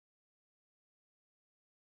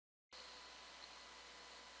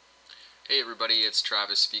Hey everybody, it's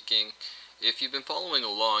Travis speaking. If you've been following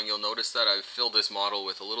along, you'll notice that I've filled this model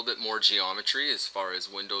with a little bit more geometry as far as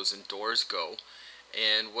windows and doors go.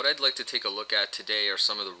 And what I'd like to take a look at today are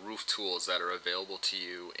some of the roof tools that are available to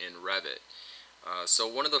you in Revit. So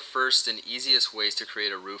one of the first and easiest ways to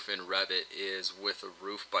create a roof in Revit is with a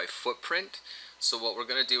roof by footprint. So what we're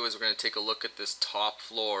going to do is we're going to take a look at this top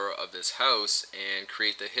floor of this house and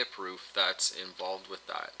create the hip roof that's involved with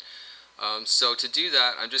that. So to do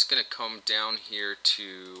that, I'm just going to come down here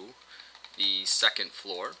to the second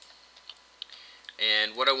floor,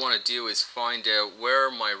 and what I want to do is find out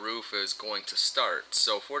where my roof is going to start.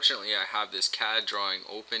 So fortunately I have this CAD drawing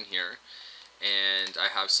open here, and I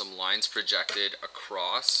have some lines projected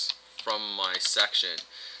across from my section.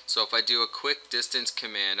 So if I do a quick distance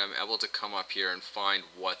command, I'm able to come up here and find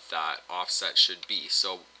what that offset should be.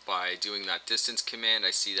 So by doing that distance command,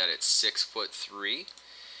 I see that it's 6'3".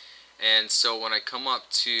 And so when I come up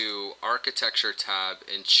to Architecture tab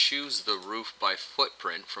and choose the roof by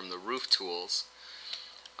footprint from the roof tools,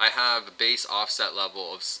 I have a base offset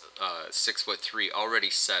level of 6'3" already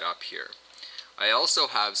set up here. I also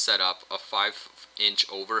have set up a 5-inch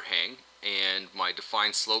overhang, and my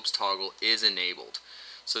define slopes toggle is enabled.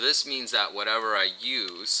 So this means that whatever I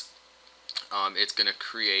use, it's going to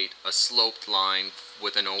create a sloped line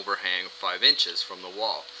with an overhang of 5 inches from the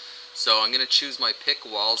wall. So I'm going to choose my pick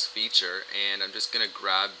walls feature, and I'm just going to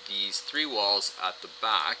grab these 3 walls at the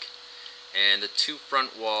back and the 2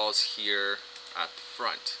 front walls here at the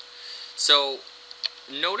front. So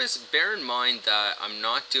bear in mind that I'm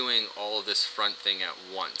not doing all of this front thing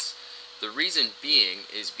at once. The reason being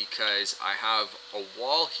is because I have a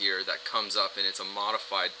wall here that comes up and it's a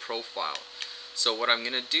modified profile. So what I'm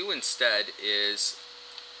going to do instead is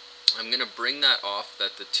I'm going to bring that off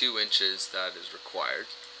at the 2 inches that is required.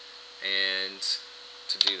 And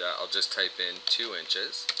to do that, I'll just type in 2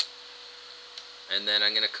 inches, and then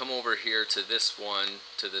I'm going to come over here to this one,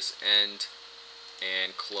 to this end,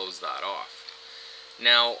 and close that off.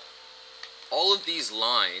 Now all of these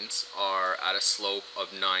lines are at a slope of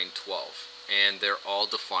 9/12, and they're all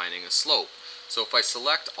defining a slope. So if I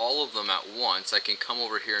select all of them at once, I can come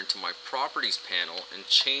over here into my properties panel and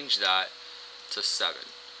change that to 7.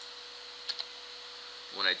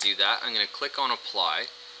 When I do that, I'm going to click on apply.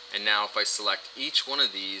 And now if I select each one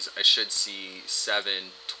of these, I should see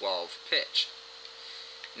 7/12 pitch.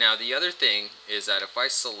 Now the other thing is that if I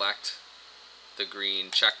select the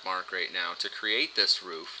green check mark right now to create this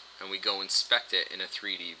roof, and we go inspect it in a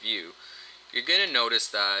 3D view, you're going to notice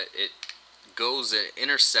that it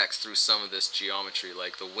intersects through some of this geometry,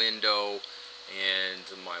 like the window and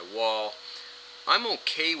my wall. I'm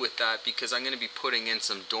okay with that because I'm going to be putting in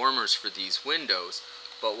some dormers for these windows.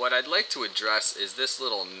 But what I'd like to address is this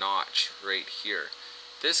little notch right here.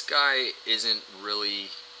 This guy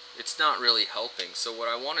it's not really helping. So what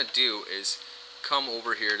I want to do is come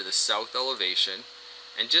over here to the south elevation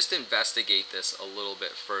and just investigate this a little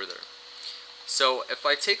bit further. So if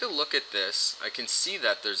I take a look at this, I can see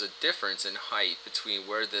that there's a difference in height between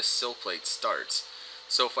where this sill plate starts.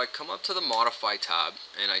 So if I come up to the Modify tab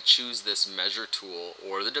and I choose this measure tool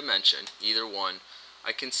or the dimension, either one,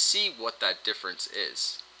 I can see what that difference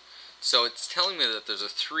is. So it's telling me that there's a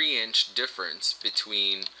 3-inch difference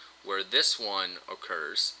between where this one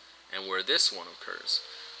occurs and where this one occurs.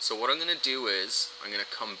 So what I'm going to do is I'm going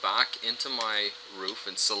to come back into my roof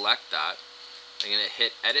and select that. I'm going to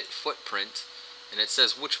hit Edit Footprint, and it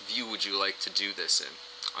says which view would you like to do this in.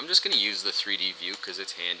 I'm just going to use the 3D view because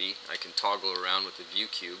it's handy. I can toggle around with the view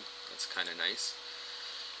cube. That's kind of nice.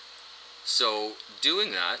 So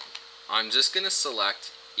doing that, I'm just going to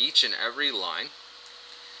select each and every line,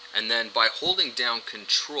 and then by holding down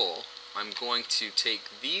Control, I'm going to take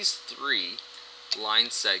these 3 line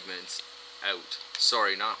segments out.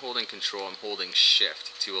 Sorry, not holding Control, I'm holding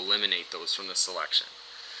Shift to eliminate those from the selection.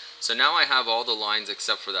 So now I have all the lines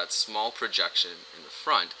except for that small projection in the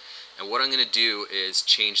front, and what I'm going to do is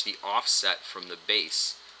change the offset from the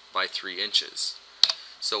base by 3 inches.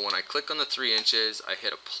 So when I click on the 3 inches, I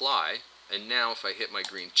hit Apply, and now if I hit my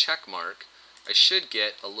green check mark, I should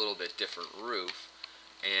get a little bit different roof,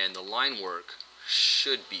 and the line work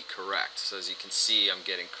should be correct. So as you can see, I'm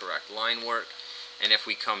getting correct line work. And if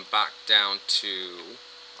we come back down to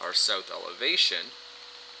our south elevation,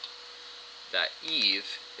 that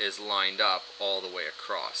eave is lined up all the way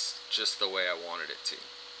across, just the way I wanted it to.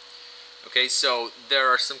 Okay, so there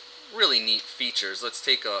are some really neat features. Let's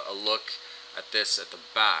take a look at this at the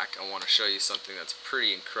back. I want to show you something that's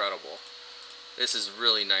pretty incredible. This is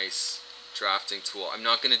really nice drafting tool. I'm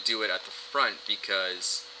not going to do it at the front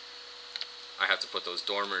because I have to put those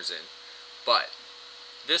dormers in. But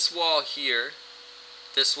this wall here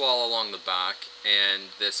this wall along the back and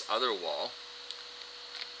this other wall.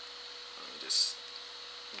 Let me just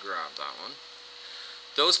grab that one.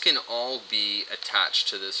 Those can all be attached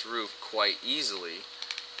to this roof quite easily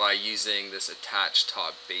by using this attached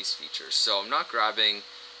top base feature. So I'm not grabbing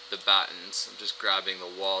the battens, I'm just grabbing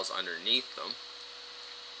the walls underneath them.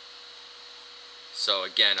 So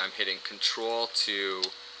again, I'm hitting Control to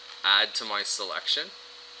add to my selection.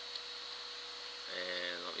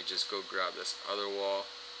 And let me just go grab this other wall.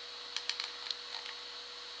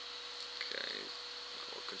 Okay,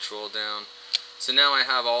 hold Control down. So now I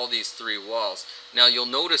have all these three walls. Now you'll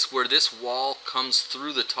notice where this wall comes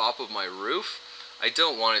through the top of my roof, I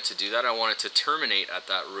don't want it to do that. I want it to terminate at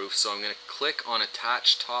that roof. So I'm going to click on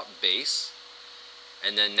Attach Top Base,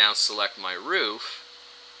 and then now select my roof,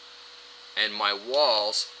 and my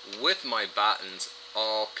walls with my battens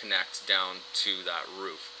all connect down to that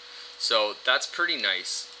roof. So that's pretty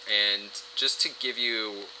nice. And just to give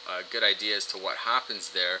you a good idea as to what happens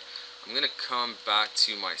there, I'm going to come back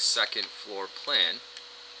to my second floor plan,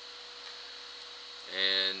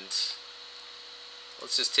 and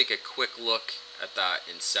let's just take a quick look at that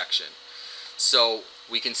in section. So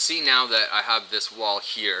we can see now that I have this wall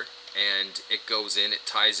here, and it goes in, it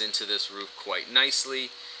ties into this roof quite nicely.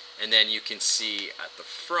 And then you can see at the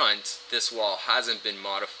front, this wall hasn't been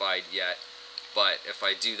modified yet, but if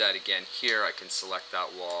I do that again here, I can select that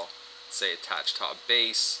wall, say Attach Top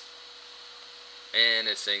Base, and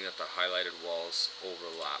it's saying that the highlighted walls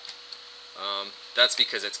overlap. That's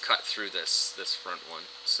because it's cut through this front one.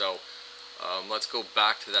 So let's go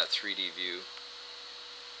back to that 3D view.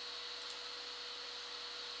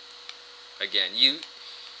 Again,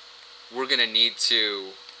 we're going to need to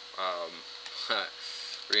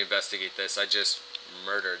reinvestigate this. I just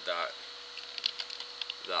murdered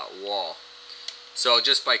that wall. So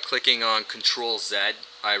just by clicking on Control Z,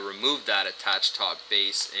 I removed that attached top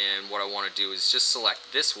base, and what I want to do is just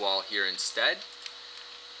select this wall here instead,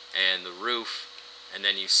 and the roof, and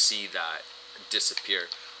then you see that disappear.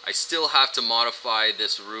 I still have to modify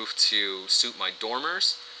this roof to suit my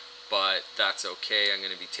dormers, but that's okay. I'm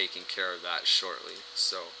going to be taking care of that shortly.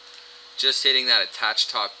 So just hitting that attach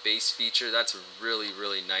top base feature, that's really,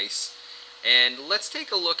 really nice. And let's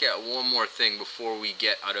take a look at one more thing before we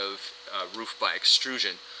get out of roof by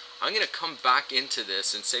extrusion. I'm going to come back into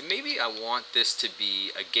this and say maybe I want this to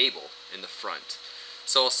be a gable in the front.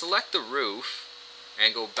 So I'll select the roof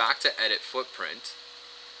and go back to Edit Footprint.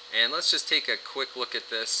 And let's just take a quick look at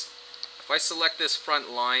this. If I select this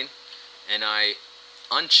front line and I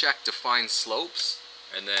uncheck Define Slopes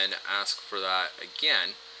and then ask for that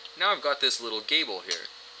again, now I've got this little gable here.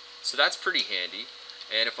 So that's pretty handy.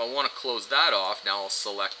 And if I want to close that off, now I'll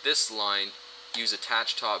select this line, use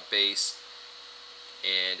Attach Top Base,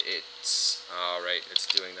 and it's alright, it's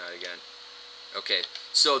doing that again. Okay,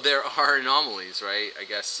 so there are anomalies, right? I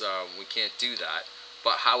guess we can't do that.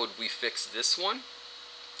 But how would we fix this one?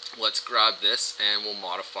 Let's grab this and we'll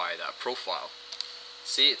modify that profile.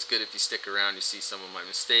 See, it's good if you stick around, you see some of my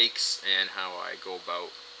mistakes and how I go about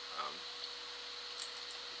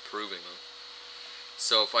improving them.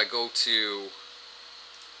 So if I go to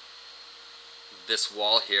this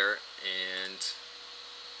wall here and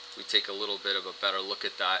we take a little bit of a better look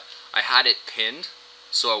at that, I had it pinned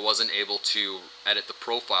so I wasn't able to edit the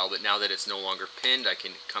profile, but now that it's no longer pinned, I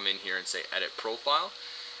can come in here and say Edit Profile.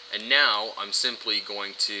 And now I'm simply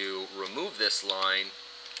going to remove this line,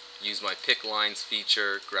 use my Pick Lines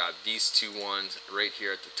feature, grab these two ones right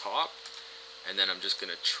here at the top, and then I'm just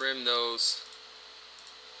going to trim those.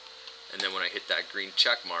 And then when I hit that green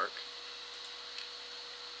check mark,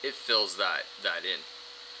 it fills that in.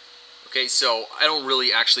 Okay, so I don't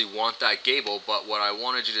really actually want that gable, but what I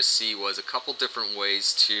wanted you to see was a couple different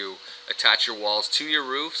ways to attach your walls to your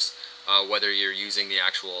roofs, whether you're using the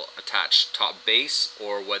actual attached top base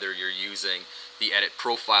or whether you're using the Edit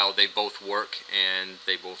Profile. They both work, and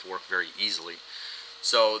they both work very easily.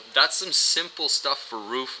 So that's some simple stuff for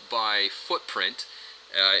roof by footprint.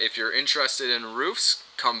 If you're interested in roofs,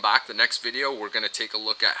 come back the next video. We're going to take a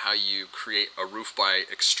look at how you create a roof by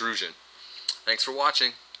extrusion. Thanks for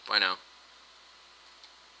watching. Bye now.